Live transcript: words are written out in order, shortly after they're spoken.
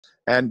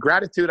And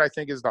gratitude, I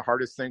think, is the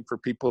hardest thing for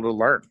people to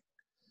learn.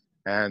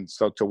 And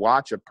so to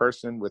watch a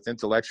person with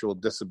intellectual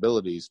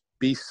disabilities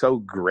be so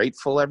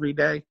grateful every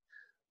day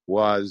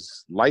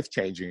was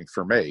life-changing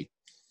for me.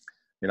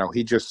 You know,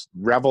 he just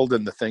reveled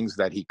in the things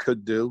that he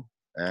could do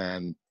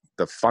and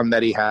the fun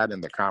that he had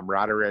and the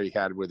camaraderie he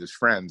had with his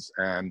friends.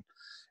 And,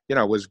 you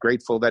know, was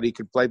grateful that he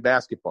could play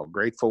basketball,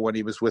 grateful when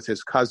he was with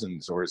his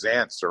cousins or his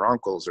aunts or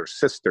uncles or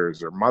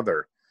sisters or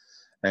mother.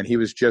 And he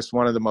was just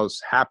one of the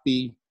most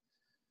happy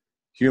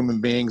human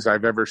beings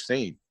I've ever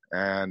seen.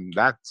 And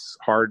that's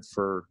hard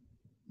for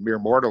mere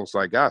mortals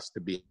like us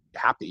to be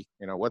happy.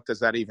 You know, what does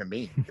that even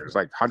mean? There's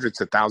like hundreds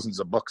of thousands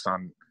of books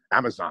on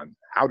Amazon,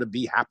 how to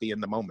be happy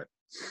in the moment.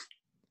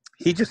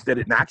 He just did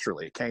it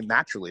naturally. It came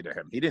naturally to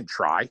him. He didn't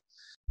try.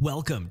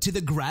 Welcome to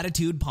the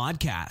Gratitude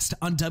Podcast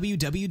on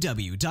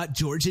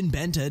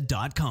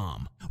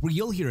www.georgianbenta.com, where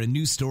you'll hear a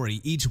new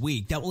story each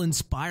week that will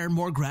inspire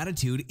more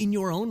gratitude in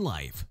your own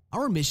life.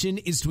 Our mission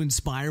is to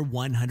inspire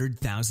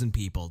 100,000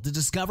 people to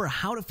discover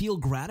how to feel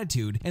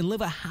gratitude and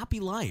live a happy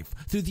life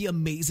through the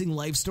amazing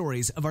life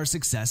stories of our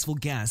successful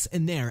guests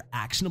and their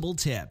actionable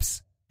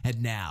tips.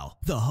 And now,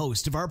 the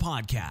host of our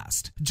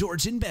podcast,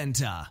 Georgian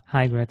Benta.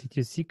 Hi,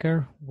 Gratitude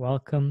Seeker.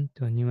 Welcome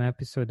to a new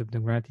episode of the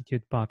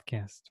Gratitude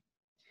Podcast.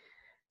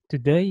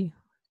 Today,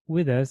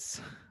 with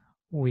us,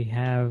 we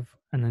have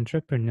an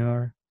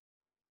entrepreneur,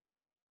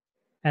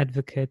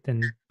 advocate,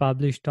 and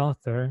published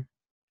author,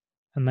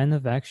 a man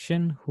of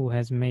action who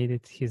has made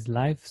it his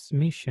life's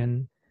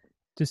mission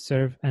to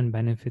serve and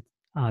benefit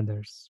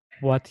others.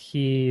 What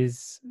he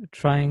is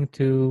trying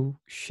to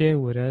share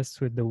with us,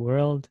 with the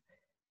world,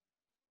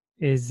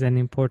 is an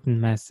important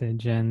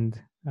message and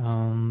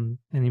an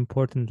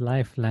important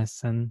life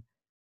lesson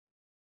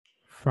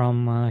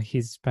from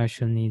his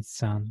special needs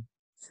son.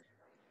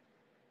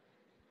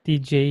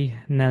 DJ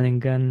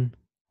Nelligan,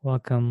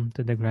 welcome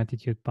to the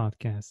Gratitude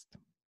Podcast.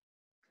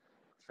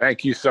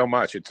 Thank you so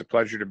much. It's a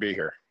pleasure to be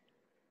here.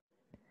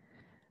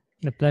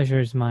 The pleasure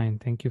is mine.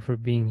 Thank you for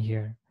being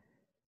here.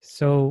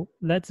 So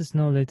let us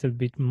know a little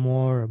bit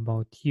more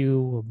about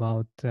you,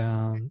 about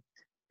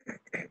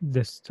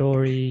the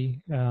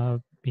story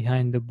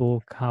behind the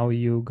book, how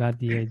you got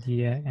the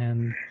idea,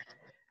 and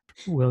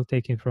we'll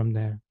take it from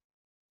there.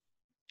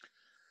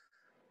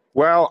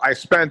 Well, I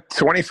spent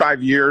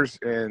 25 years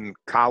in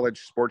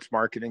college sports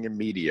marketing and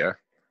media,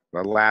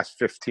 the last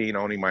 15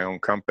 owning my own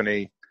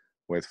company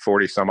with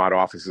 40 some odd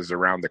offices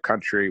around the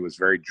country. Was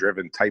very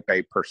driven, type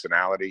A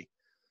personality.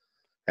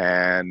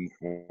 And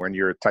when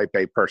you're a type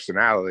A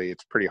personality,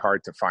 it's pretty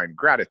hard to find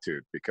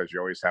gratitude because you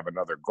always have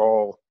another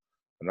goal,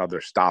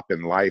 another stop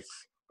in life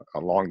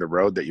along the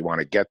road that you want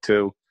to get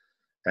to.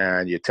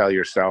 And you tell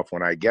yourself,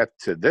 when I get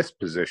to this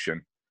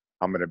position,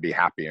 I'm going to be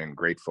happy and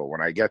grateful.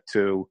 When I get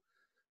to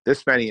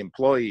this many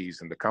employees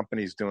and the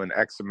company's doing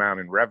X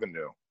amount in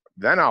revenue,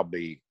 then I'll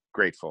be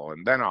grateful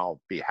and then I'll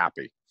be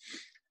happy.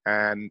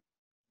 And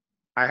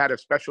I had a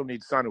special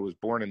needs son who was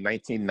born in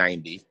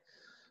 1990.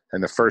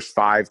 And the first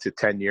 5 to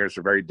 10 years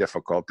are very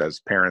difficult, as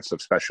parents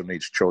of special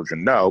needs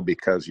children know,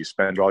 because you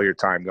spend all your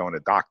time going to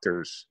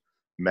doctors,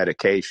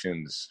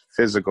 medications,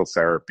 physical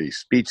therapy,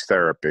 speech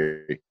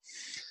therapy.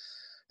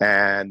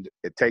 And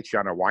it takes you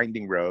on a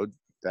winding road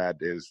that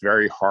is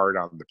very hard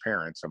on the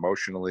parents,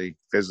 emotionally,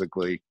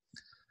 physically.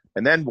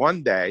 And then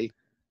one day,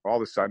 all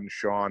of a sudden,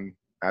 Sean,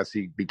 as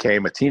he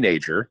became a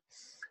teenager,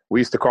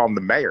 we used to call him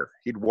the mayor.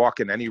 He'd walk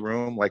in any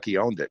room like he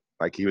owned it,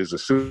 like he was a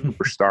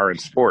superstar in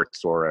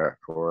sports or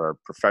a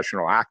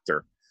professional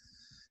actor.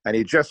 And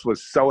he just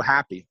was so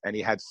happy. And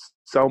he had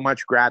so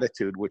much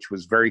gratitude, which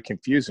was very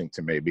confusing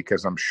to me,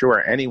 because I'm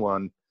sure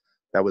anyone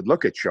that would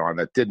look at Sean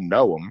that didn't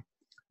know him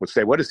would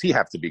say, what does he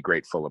have to be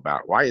grateful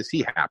about? Why is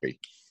he happy?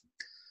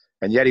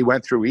 And yet he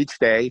went through each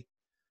day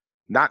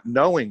not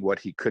knowing what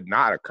he could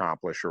not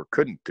accomplish or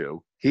couldn't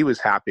do. He was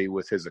happy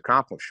with his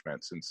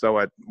accomplishments. And so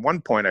at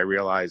one point I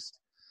realized,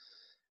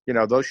 you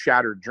know, those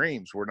shattered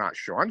dreams were not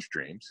Sean's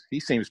dreams. He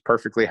seems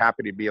perfectly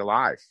happy to be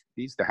alive.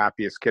 He's the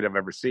happiest kid I've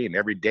ever seen.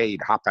 Every day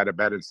he'd hop out of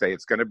bed and say,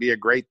 it's going to be a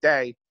great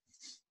day.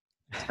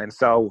 And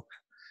so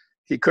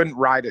he couldn't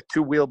ride a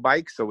 2-wheel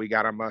bike, so we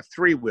got him a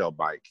 3-wheel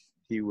bike.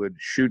 He would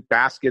shoot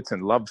baskets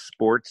and love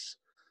sports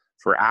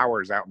for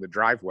hours out in the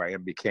driveway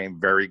and became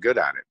very good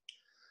at it.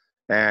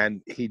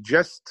 And he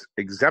just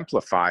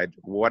exemplified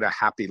what a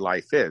happy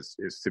life is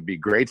to be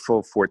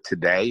grateful for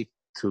today,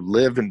 to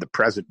live in the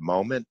present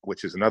moment,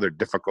 which is another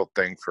difficult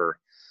thing for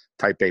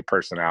type A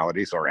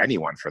personalities, or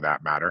anyone for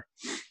that matter,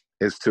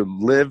 is to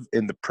live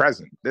in the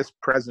present. This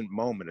present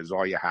moment is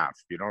all you have.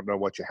 You don't know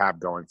what you have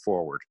going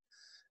forward.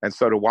 And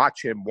so to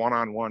watch him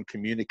one-on-one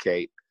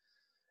communicate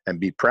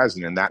and be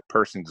present in that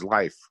person's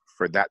life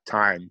for that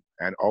time,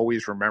 and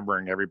always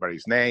remembering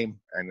everybody's name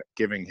and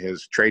giving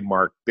his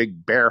trademark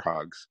big bear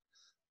hugs,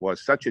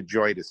 was such a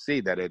joy to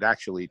see that it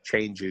actually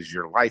changes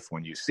your life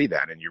when you see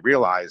that. And you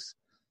realize,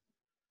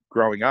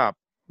 growing up,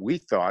 we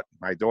thought,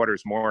 my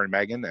daughters Maura and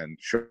Megan and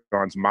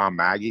Sean's mom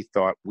Maggie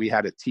thought we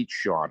had to teach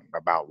Sean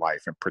about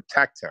life and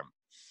protect him,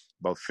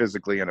 both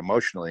physically and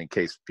emotionally, in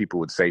case people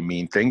would say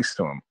mean things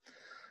to him,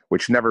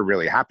 which never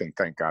really happened,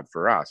 thank God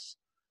for us.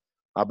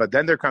 But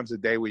then there comes a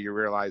day where you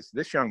realize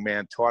this young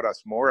man taught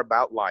us more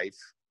about life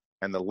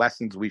and the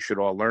lessons we should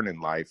all learn in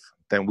life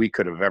than we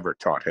could have ever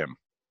taught him.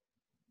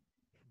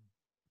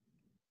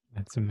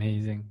 That's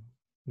amazing.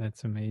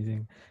 That's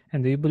amazing.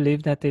 And do you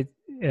believe that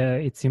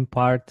it's in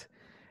part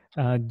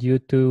due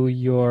to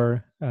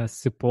your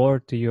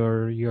support, to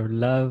your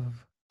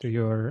love, to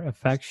your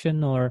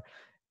affection, or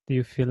do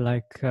you feel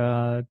like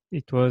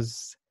it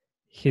was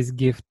his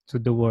gift to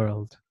the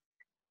world?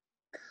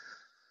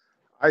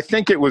 I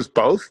think it was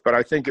both, but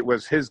I think it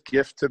was his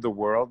gift to the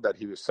world that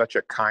he was such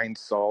a kind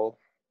soul.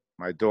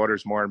 My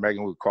daughters, Maura and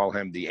Megan, would call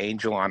him the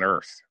angel on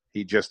earth.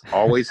 He just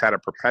always had a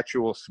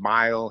perpetual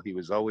smile. He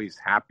was always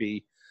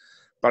happy.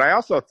 But I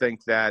also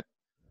think that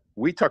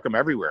we took him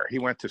everywhere. He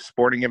went to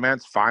sporting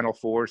events, Final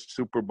Fours,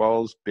 Super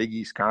Bowls, Big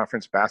East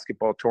Conference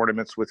basketball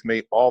tournaments with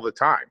me all the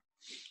time.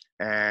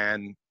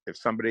 And if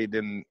somebody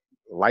didn't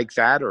like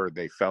that, or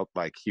they felt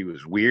like he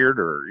was weird,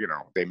 or,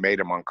 they made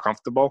him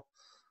uncomfortable,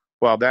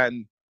 well,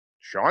 then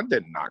Sean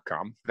did not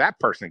come. That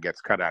person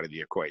gets cut out of the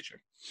equation.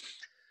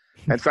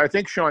 And so I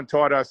think Sean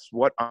taught us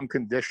what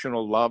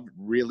unconditional love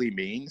really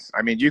means.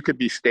 I mean, you could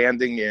be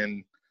standing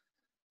in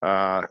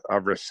a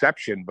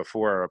reception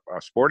before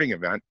a sporting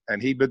event,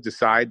 and he would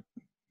decide,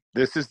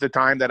 this is the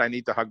time that I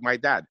need to hug my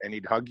dad. And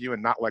he'd hug you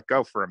and not let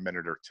go for a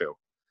minute or two.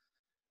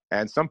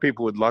 And some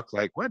people would look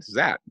like, what's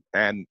that?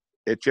 And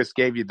it just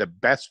gave you the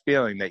best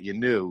feeling that you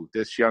knew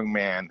this young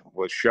man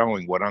was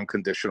showing what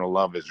unconditional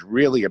love is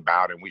really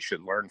about, and we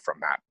should learn from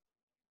that.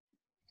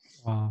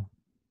 Wow.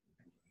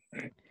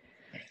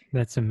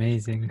 That's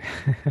amazing.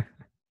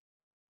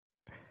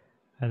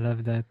 I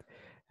love that.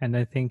 And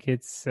I think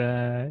it's,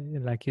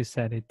 like you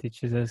said, it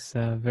teaches us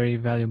a very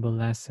valuable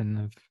lesson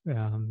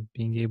of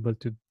being able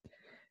to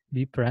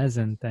be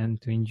present and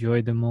to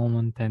enjoy the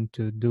moment and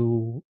to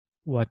do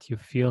what you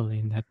feel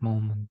in that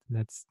moment.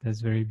 That's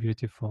very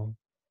beautiful.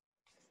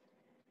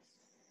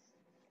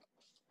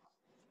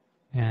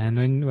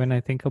 And when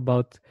I think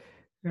about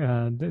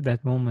that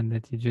moment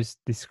that you just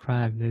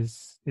described,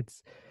 it's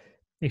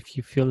if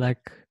you feel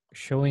like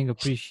showing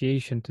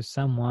appreciation to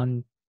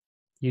someone,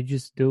 you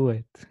just do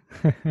it,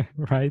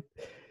 right?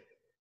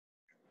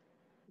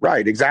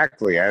 Right,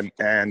 exactly.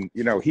 And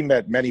he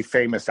met many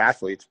famous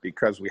athletes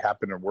because we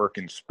happen to work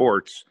in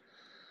sports.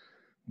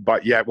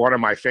 But yet one of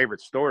my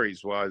favorite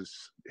stories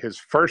was his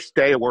first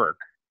day of work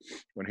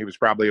when he was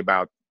probably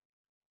about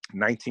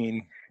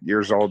 19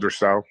 years old or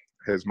so.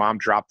 His mom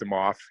dropped him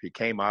off. He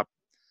came up,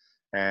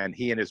 and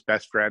he and his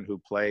best friend,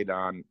 who played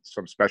on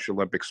some Special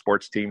Olympic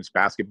sports teams,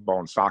 basketball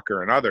and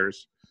soccer and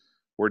others,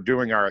 were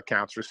doing our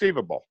accounts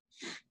receivable.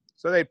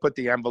 So they put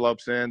the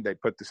envelopes in, they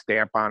put the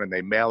stamp on, and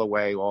they mail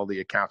away all the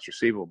accounts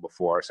receivable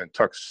for us, and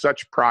took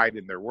such pride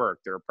in their work.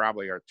 They were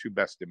probably our two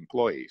best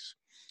employees.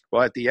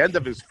 Well, at the end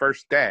of his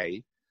first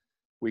day,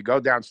 we go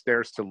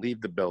downstairs to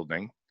leave the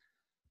building,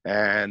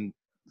 and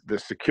the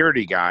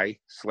security guy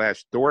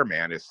 /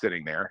 doorman is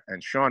sitting there,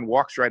 and Sean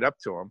walks right up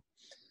to him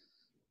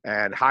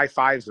and high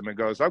fives him and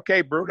goes,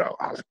 okay, Bruno,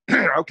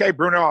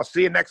 I'll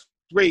see you next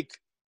week.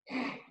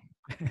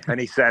 And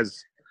he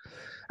says,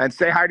 and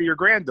say hi to your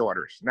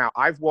granddaughters. Now,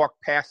 I've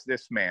walked past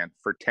this man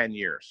for 10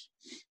 years,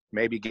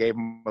 maybe gave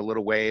him a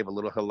little wave, a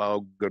little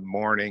hello, good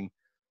morning.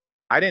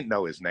 I didn't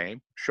know his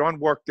name. Sean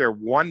worked there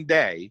one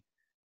day,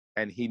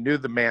 and he knew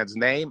the man's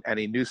name, and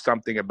he knew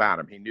something about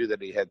him. He knew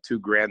that he had two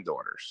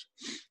granddaughters.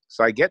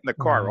 So I get in the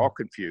car all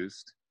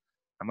confused.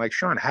 I'm like,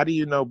 Sean, how do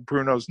you know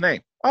Bruno's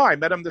name? Oh, I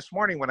met him this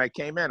morning when I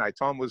came in. I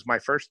told him it was my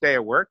first day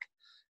at work,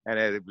 and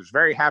I was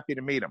very happy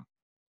to meet him.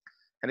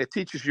 And it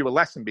teaches you a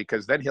lesson,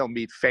 because then he'll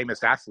meet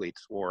famous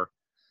athletes or,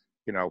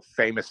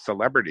 famous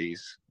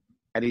celebrities,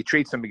 and he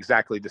treats them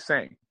exactly the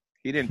same.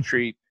 He didn't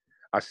treat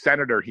a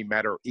senator he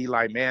met, or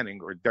Eli Manning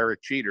or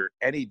Derek Jeter,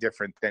 any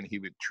different than he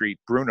would treat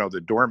Bruno, the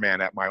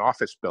doorman at my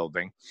office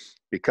building,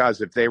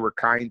 because if they were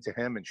kind to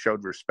him and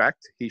showed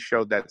respect, he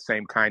showed that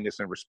same kindness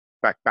and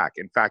respect back.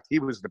 In fact, he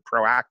was the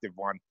proactive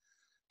one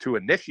to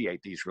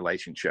initiate these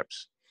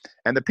relationships.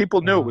 And the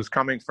people knew it was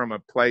coming from a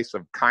place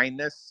of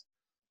kindness,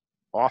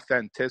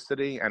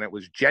 authenticity, and it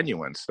was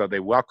genuine, so they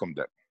welcomed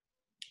it.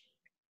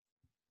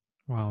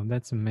 Wow,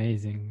 that's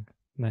amazing.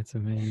 That's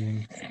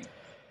amazing.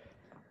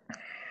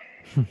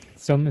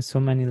 So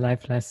many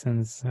life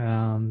lessons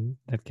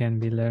that can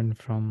be learned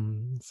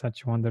from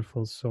such a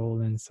wonderful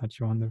soul and such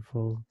a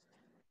wonderful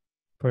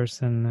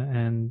person.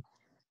 And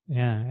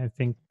yeah, I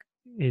think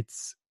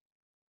it's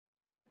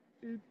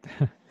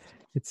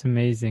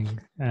amazing.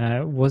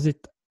 Was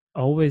it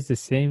always the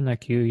same?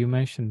 Like you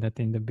mentioned that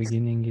in the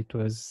beginning it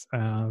was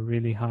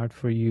really hard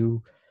for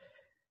you,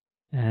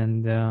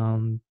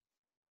 and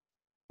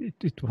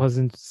it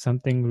wasn't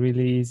something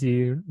really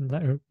easy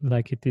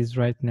like it is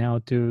right now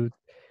to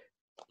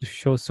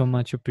show so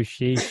much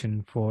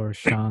appreciation for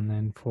Sean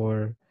and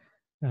for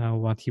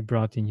what he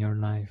brought in your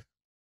life.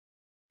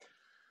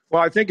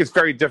 Well, I think it's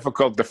very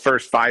difficult the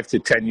first 5 to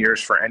 10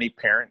 years for any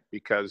parent,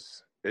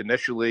 because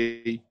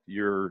initially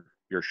you're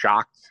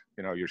shocked,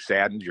 you're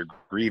saddened, you're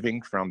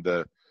grieving from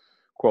the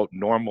quote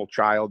normal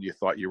child you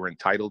thought you were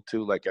entitled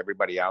to, like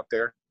everybody out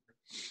there.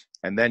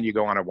 And then you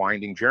go on a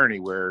winding journey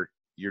where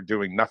you're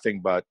doing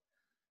nothing but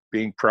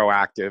being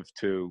proactive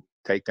to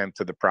take them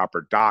to the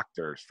proper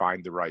doctors,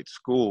 find the right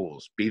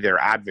schools, be their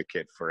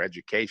advocate for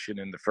education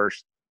in the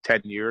first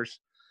 10 years,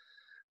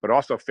 but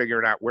also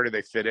figuring out where do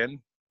they fit in,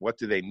 what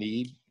do they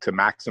need to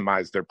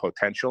maximize their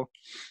potential.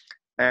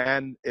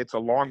 And it's a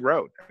long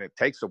road and it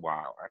takes a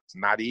while. It's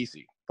not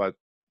easy, but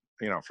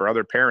for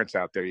other parents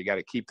out there, you got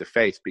to keep the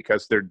faith,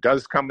 because there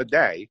does come a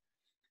day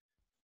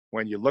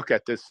when you look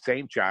at this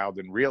same child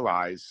and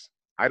realize,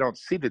 I don't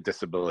see the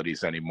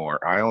disabilities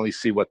anymore. I only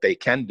see what they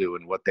can do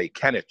and what they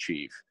can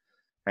achieve.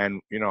 And,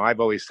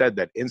 I've always said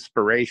that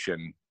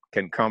inspiration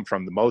can come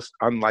from the most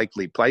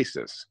unlikely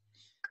places.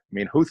 I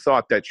mean, who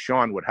thought that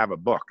Sean would have a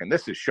book? And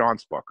this is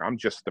Sean's book. I'm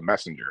just the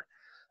messenger.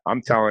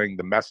 I'm telling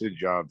the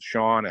message of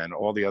Sean and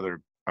all the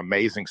other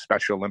amazing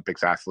Special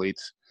Olympics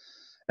athletes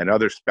and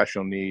other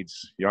special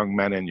needs young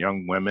men and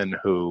young women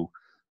who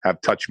have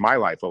touched my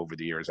life over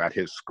the years at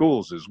his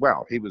schools as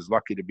well. He was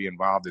lucky to be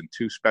involved in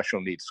 2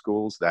 special needs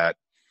schools that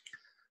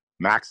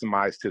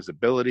maximized his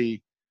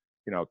ability,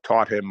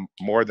 taught him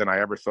more than I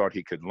ever thought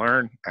he could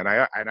learn. And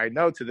I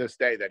know to this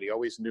day that he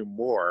always knew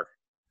more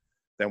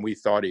than we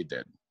thought he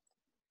did.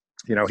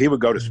 He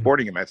would go to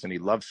sporting events, and he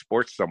loved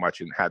sports so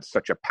much and had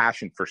such a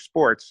passion for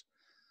sports.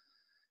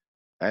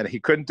 And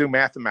he couldn't do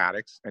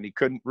mathematics and he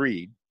couldn't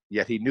read,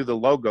 yet he knew the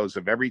logos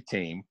of every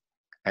team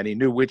and he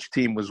knew which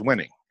team was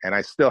winning. And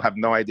I still have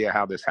no idea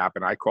how this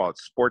happened. I call it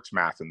sports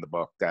math in the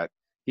book, that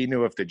he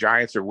knew if the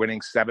Giants are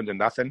winning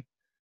 7-0, if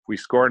we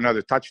score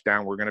another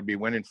touchdown, we're going to be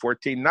winning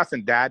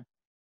 14-0, Dad.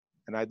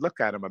 And I'd look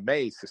at him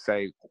amazed to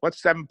say,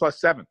 what's 7 plus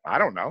 7? I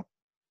don't know,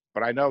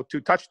 but I know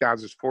 2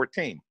 touchdowns is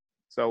 14.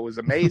 So it was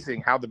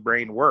amazing how the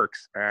brain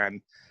works.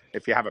 And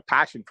if you have a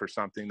passion for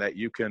something, that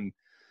you can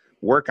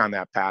work on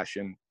that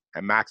passion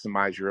and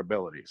maximize your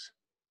abilities.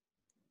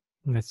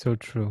 That's so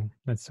true.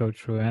 That's so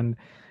true. And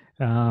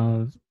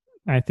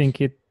I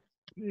think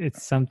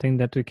it's something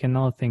that we can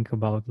all think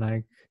about.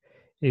 Like,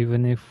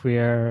 even if we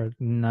are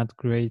not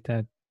great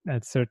at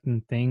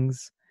certain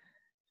things,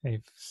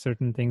 if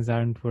certain things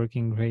aren't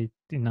working great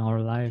in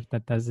our life,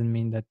 that doesn't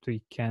mean that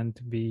we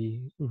can't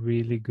be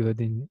really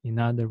good in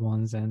other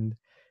ones, and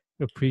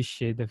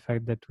appreciate the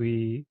fact that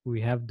we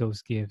have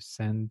those gifts.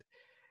 And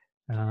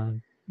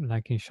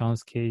like in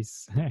Sean's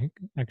case,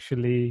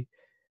 actually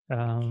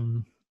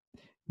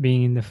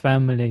being in the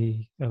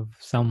family of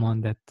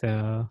someone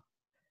that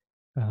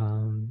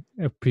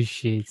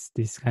appreciates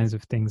these kinds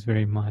of things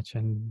very much,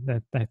 and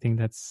that I think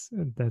that's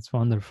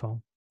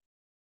wonderful.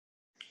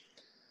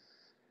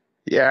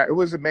 Yeah, it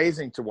was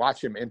amazing to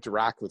watch him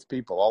interact with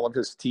people. All of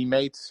his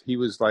teammates, he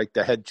was like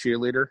the head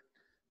cheerleader.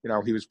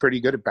 He was pretty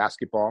good at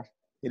basketball.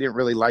 He didn't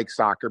really like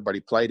soccer, but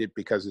he played it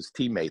because his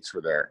teammates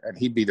were there. And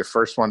he'd be the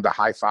first one to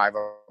high five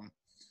them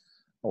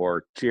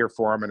or cheer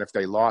for them. And if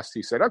they lost,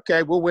 he said,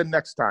 okay, we'll win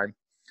next time.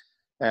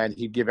 And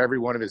he'd give every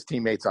one of his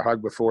teammates a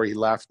hug before he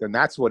left. And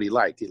that's what he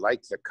liked. He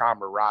liked the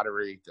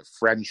camaraderie, the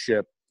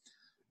friendship,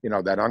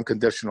 that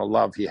unconditional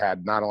love he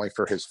had, not only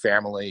for his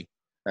family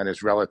and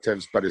his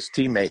relatives, but his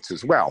teammates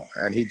as well.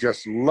 And he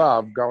just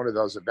loved going to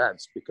those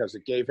events because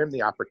it gave him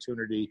the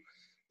opportunity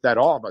that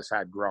all of us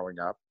had growing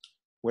up,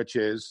 which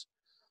is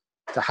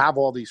to have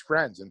all these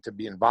friends and to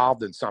be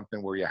involved in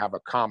something where you have a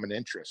common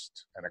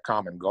interest and a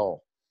common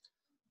goal.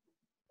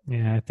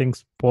 Yeah, I think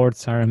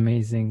sports are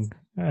amazing,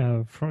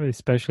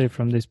 especially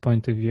from this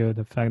point of view,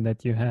 the fact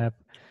that you have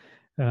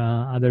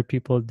other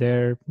people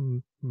there,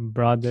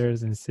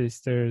 brothers and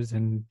sisters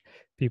and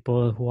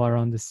people who are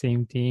on the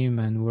same team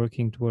and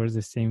working towards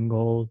the same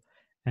goal,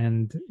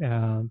 and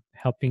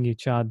helping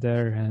each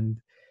other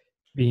and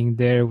being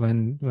there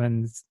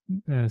when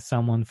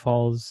someone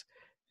falls.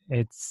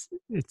 It's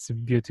a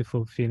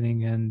beautiful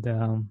feeling. And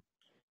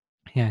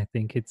I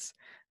think it's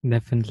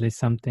definitely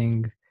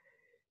something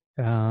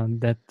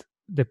that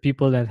the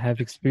people that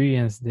have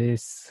experienced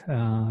this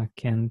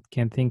can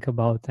think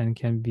about and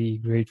can be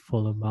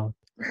grateful about.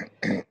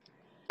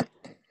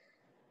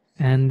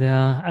 And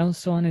I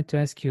also wanted to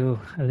ask you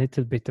a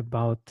little bit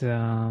about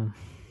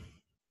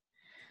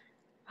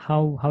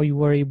how you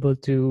were able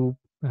to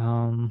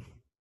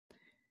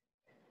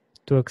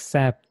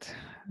accept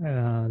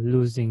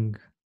losing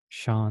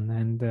Sean,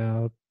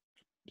 and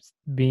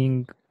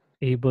being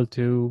able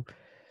to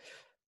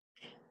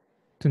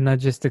not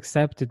just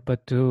accept it,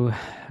 but to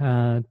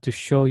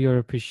show your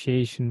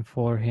appreciation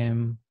for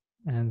him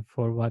and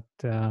for what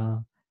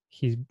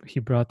he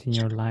brought in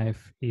your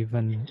life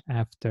even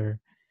after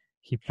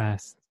he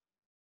passed.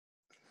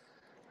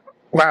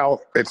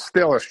 Well, it's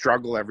still a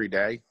struggle every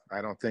day.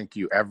 I don't think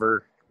you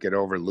ever get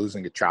over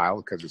losing a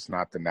child because it's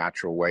not the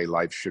natural way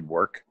life should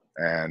work.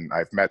 And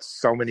I've met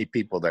so many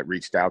people that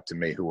reached out to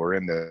me who are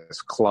in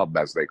this club,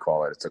 as they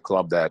call it. It's a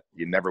club that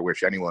you never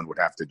wish anyone would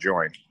have to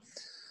join.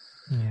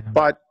 Yeah.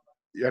 But,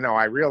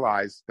 I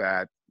realized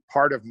that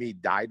part of me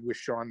died with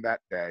Sean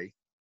that day,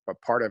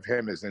 but part of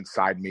him is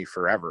inside me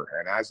forever.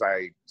 And as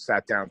I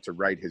sat down to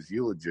write his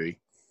eulogy,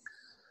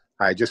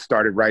 I just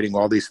started writing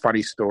all these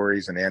funny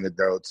stories and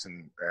anecdotes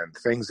and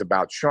things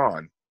about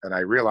Sean. And I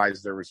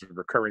realized there was a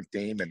recurring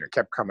theme, and it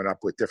kept coming up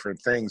with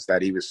different things,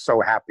 that he was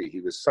so happy.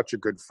 He was such a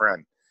good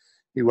friend.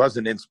 He was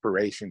an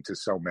inspiration to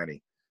so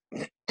many.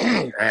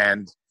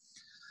 And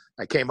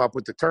I came up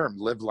with the term,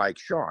 live like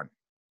Sean.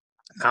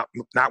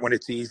 Not when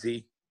it's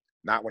easy,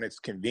 not when it's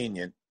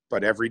convenient,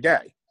 but every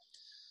day.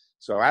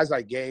 So as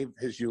I gave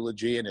his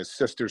eulogy and his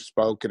sister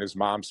spoke and his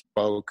mom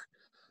spoke,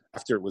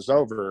 after it was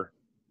over,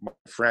 my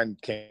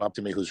friend came up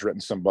to me who's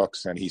written some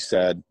books, and he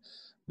said,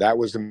 that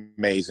was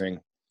amazing.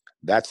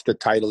 That's the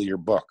title of your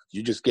book.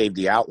 You just gave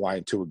the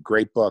outline to a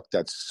great book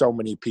that so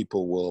many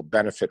people will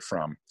benefit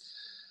from,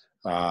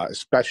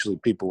 especially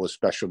people with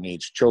special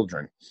needs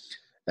children.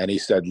 And he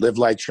said, Live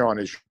Like Sean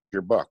is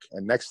your book.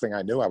 And next thing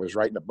I knew, I was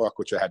writing a book,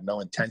 which I had no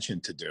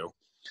intention to do.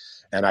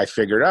 And I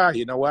figured,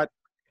 you know what?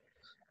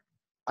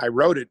 I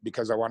wrote it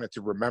because I wanted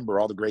to remember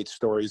all the great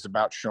stories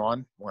about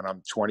Sean when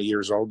I'm 20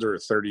 years older or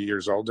 30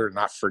 years older and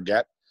not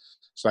forget.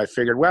 So I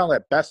figured, well,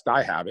 at best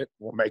I have it.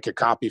 We'll make a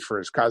copy for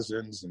his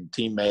cousins and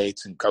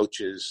teammates and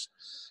coaches,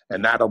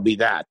 and that'll be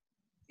that.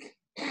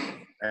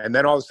 And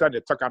then all of a sudden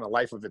it took on a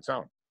life of its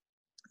own.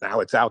 Now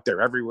it's out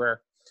there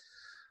everywhere.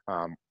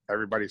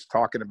 Everybody's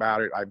talking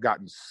about it. I've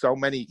gotten so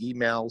many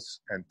emails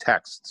and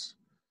texts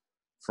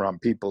from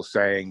people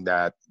saying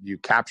that you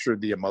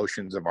captured the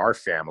emotions of our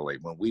family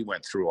when we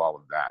went through all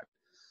of that.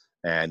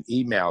 And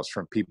emails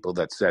from people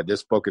that said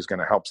this book is going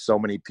to help so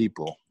many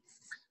people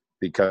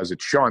because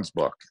it's Sean's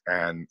book.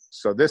 And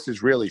so this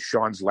is really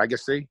Sean's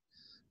legacy,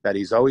 that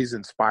he's always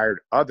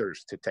inspired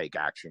others to take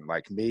action,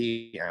 like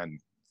me and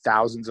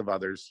thousands of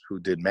others who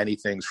did many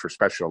things for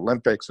Special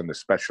Olympics and the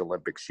Special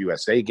Olympics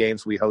USA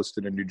games we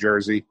hosted in New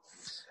Jersey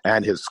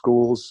and his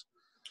schools.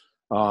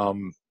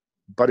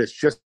 But it's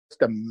just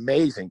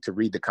amazing to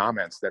read the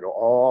comments that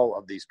all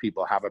of these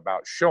people have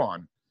about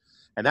Sean.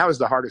 And that was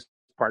the hardest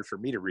part for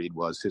me to read,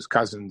 was his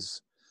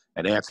cousins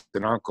and aunts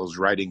and uncles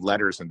writing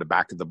letters in the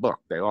back of the book.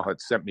 They all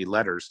had sent me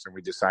letters, and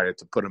we decided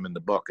to put them in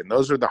the book. And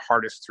those are the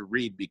hardest to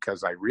read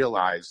because I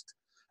realized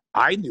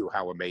I knew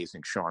how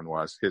amazing Sean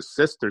was. His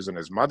sisters and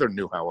his mother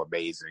knew how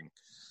amazing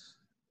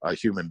a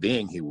human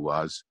being he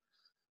was.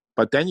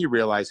 But then you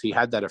realize he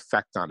had that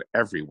effect on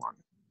everyone,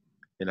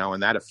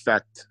 and that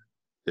effect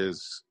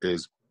is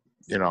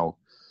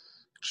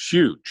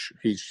huge.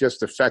 He's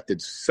just affected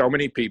so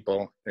many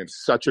people in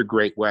such a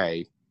great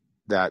way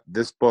that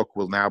this book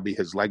will now be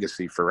his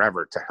legacy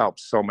forever to help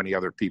so many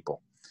other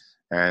people.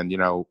 And,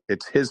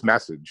 it's his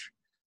message,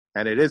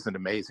 and it is an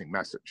amazing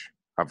message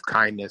of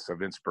kindness,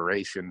 of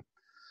inspiration.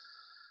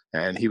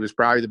 And he was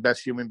probably the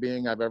best human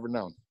being I've ever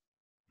known.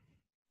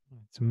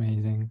 It's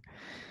amazing.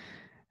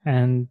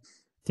 And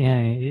yeah,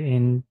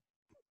 in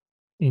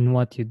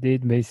what you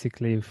did,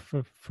 basically,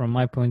 from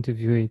my point of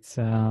view, it's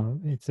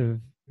a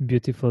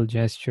beautiful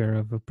gesture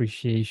of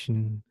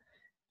appreciation,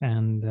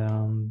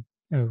 and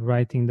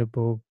writing the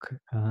book,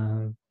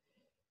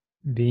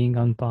 being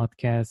on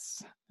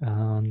podcasts,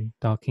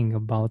 talking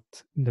about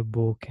the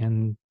book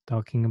and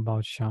talking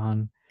about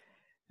Sean,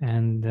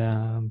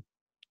 and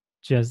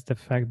just the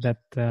fact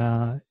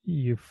that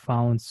you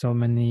found so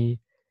many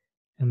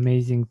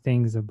amazing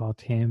things about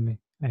him.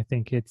 I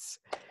think it's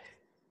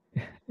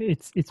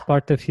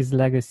part of his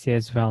legacy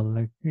as well.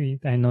 Like,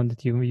 I know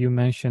that you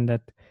mentioned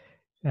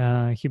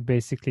that he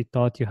basically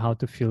taught you how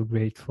to feel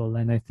grateful,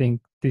 and I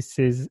think this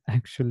is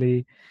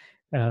actually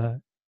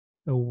a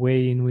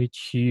way in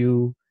which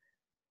you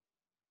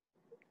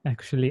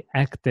actually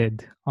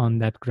acted on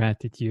that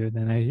gratitude,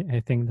 and I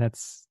think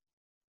that's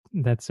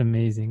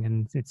amazing,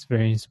 and it's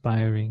very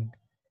inspiring.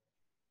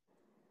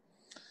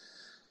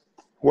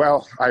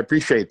 Well, I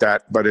appreciate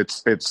that, but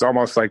it's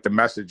almost like the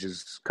message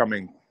is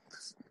coming,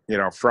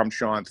 from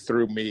Sean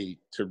through me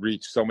to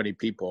reach so many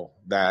people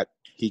that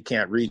he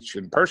can't reach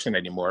in person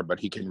anymore, but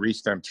he can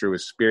reach them through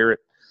his spirit,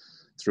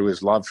 through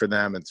his love for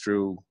them, and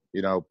through,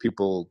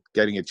 people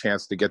getting a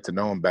chance to get to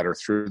know him better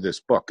through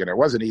this book. And it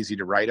wasn't easy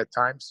to write at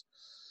times.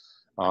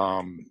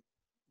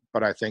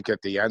 But I think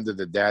at the end of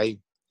the day,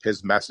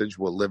 his message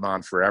will live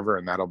on forever,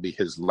 and that'll be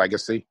his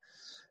legacy.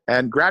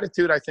 And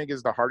gratitude, I think,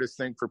 is the hardest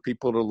thing for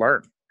people to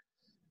learn.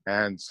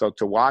 And so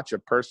to watch a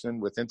person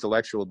with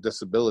intellectual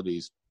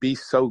disabilities be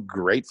so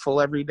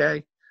grateful every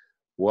day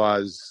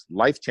was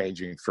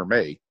life-changing for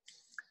me.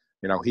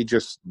 He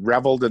just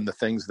reveled in the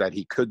things that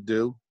he could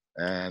do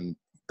and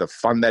the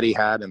fun that he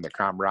had and the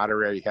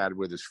camaraderie he had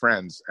with his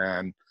friends.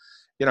 And,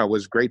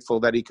 was grateful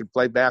that he could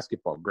play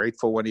basketball,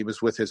 grateful when he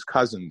was with his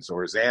cousins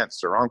or his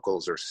aunts or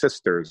uncles or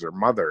sisters or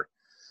mother.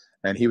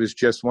 And he was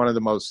just one of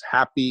the most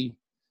happy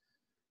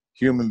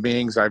human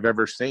beings I've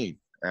ever seen.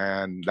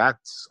 And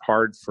that's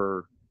hard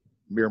for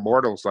mere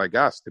mortals like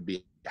us to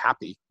be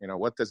happy.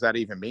 What does that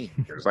even mean?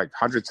 There's like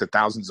hundreds of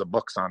thousands of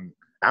books on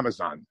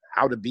Amazon,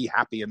 how to be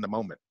happy in the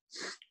moment.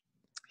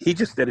 He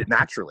just did it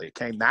naturally. It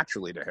came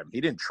naturally to him.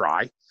 He didn't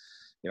try.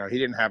 He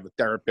didn't have a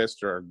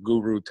therapist or a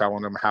guru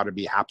telling him how to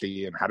be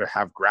happy and how to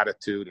have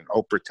gratitude, and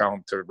Oprah telling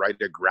him to write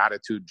a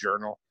gratitude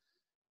journal.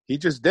 He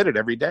just did it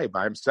every day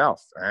by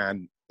himself.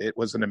 And it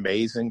was an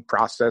amazing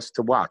process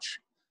to watch.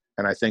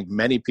 And I think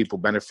many people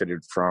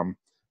benefited from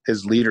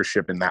his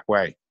leadership in that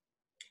way.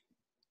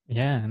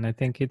 Yeah, and I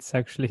think it's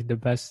actually the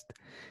best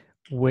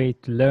way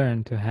to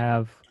learn, to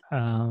have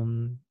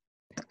the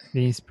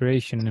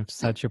inspiration of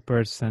such a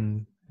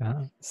person,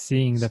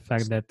 seeing the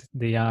fact that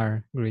they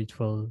are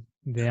grateful,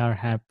 they are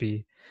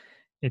happy.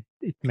 It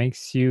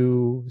makes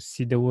you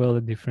see the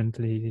world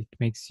differently. It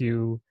makes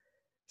you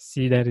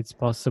see that it's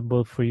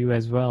possible for you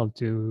as well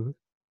to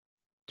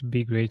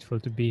be grateful,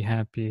 to be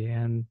happy,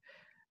 and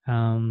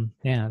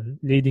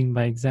leading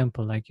by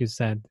example, like you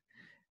said.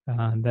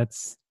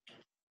 That's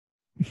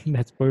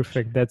that's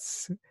perfect.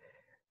 That's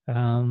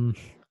um,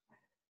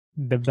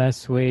 the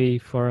best way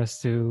for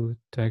us to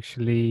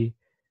actually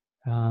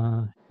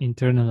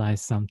internalize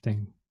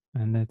something,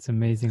 and that's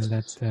amazing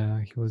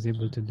that he was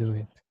able to do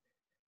it.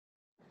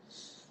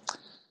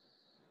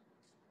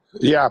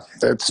 Yeah,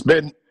 it's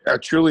been a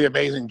truly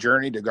amazing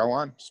journey to go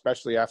on,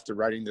 especially after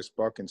writing this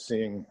book and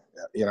seeing,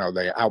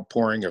 the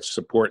outpouring of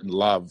support and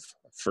love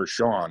for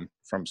Sean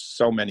from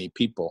so many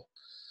people.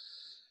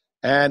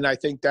 And I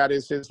think that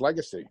is his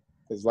legacy.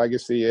 His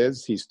legacy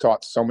is he's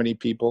taught so many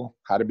people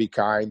how to be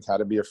kind, how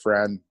to be a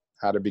friend,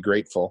 how to be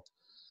grateful.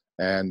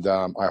 And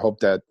I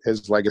hope that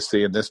his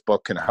legacy in this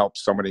book can help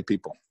so many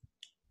people.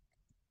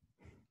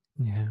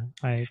 Yeah,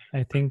 I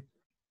think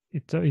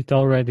it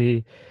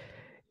already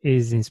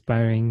is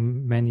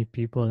inspiring many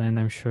people, and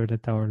I'm sure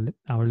that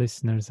our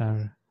listeners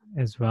are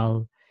as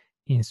well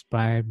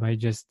inspired by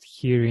just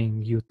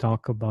hearing you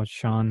talk about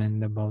Sean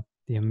and about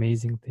the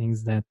amazing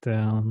things that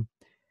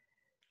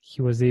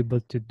he was able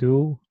to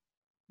do,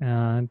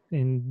 and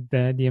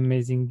the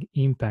amazing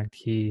impact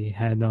he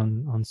had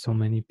on so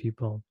many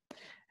people.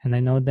 And I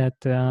know that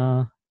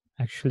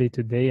actually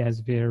today,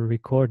 as we're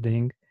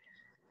recording,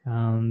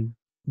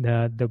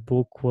 the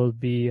book will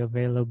be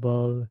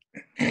available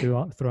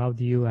throughout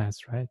the US,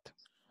 right?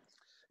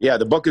 Yeah,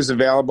 the book is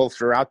available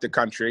throughout the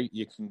country.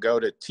 You can go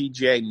to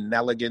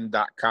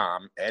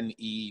tjnelligan.com,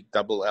 Nelligan,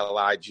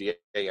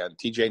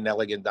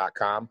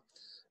 tjnelligan.com.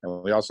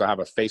 And we also have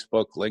a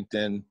Facebook,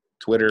 LinkedIn,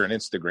 Twitter, and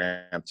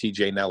Instagram,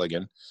 TJ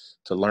Nelligan,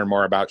 to learn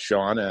more about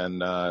Sean.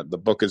 And the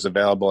book is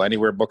available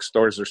anywhere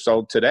bookstores are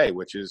sold today,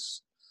 which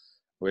is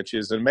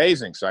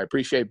amazing. So I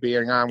appreciate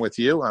being on with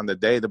you on the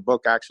day the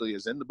book actually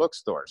is in the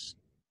bookstores.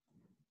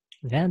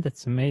 Yeah,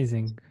 that's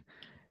amazing.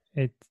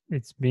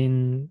 It's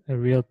been a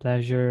real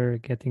pleasure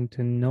getting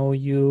to know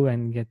you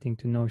and getting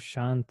to know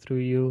Sean through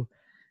you.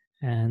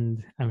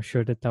 And I'm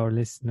sure that our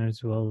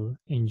listeners will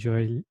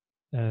enjoy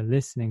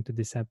listening to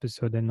this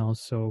episode and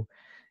also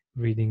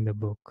reading the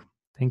book.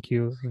 Thank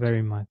you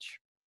very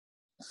much.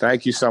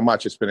 Thank you so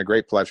much. It's been a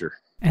great pleasure.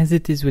 As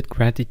it is with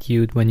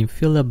gratitude, when you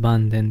feel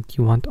abundant,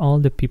 you want all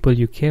the people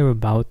you care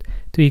about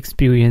to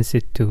experience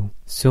it too.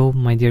 So,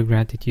 my dear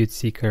gratitude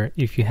seeker,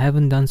 if you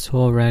haven't done so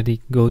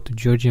already, go to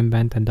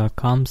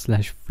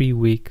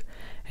georgianbanta.com/freeweek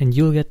and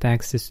you'll get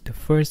access to the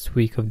first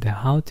week of the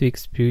How to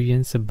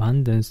Experience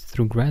Abundance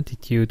Through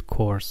Gratitude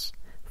course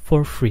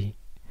for free.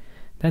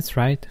 That's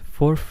right,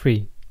 for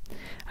free.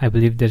 I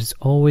believe there's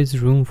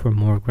always room for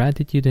more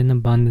gratitude and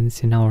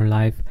abundance in our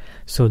life,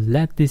 so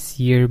let this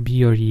year be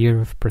your year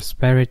of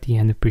prosperity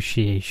and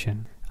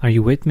appreciation. Are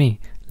you with me?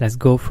 Let's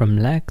go from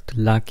lack to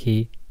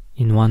lucky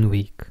in 1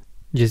 week.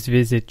 Just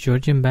visit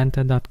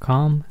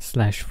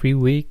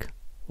georgianbanta.com/freeweek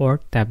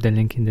or tap the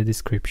link in the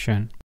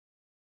description.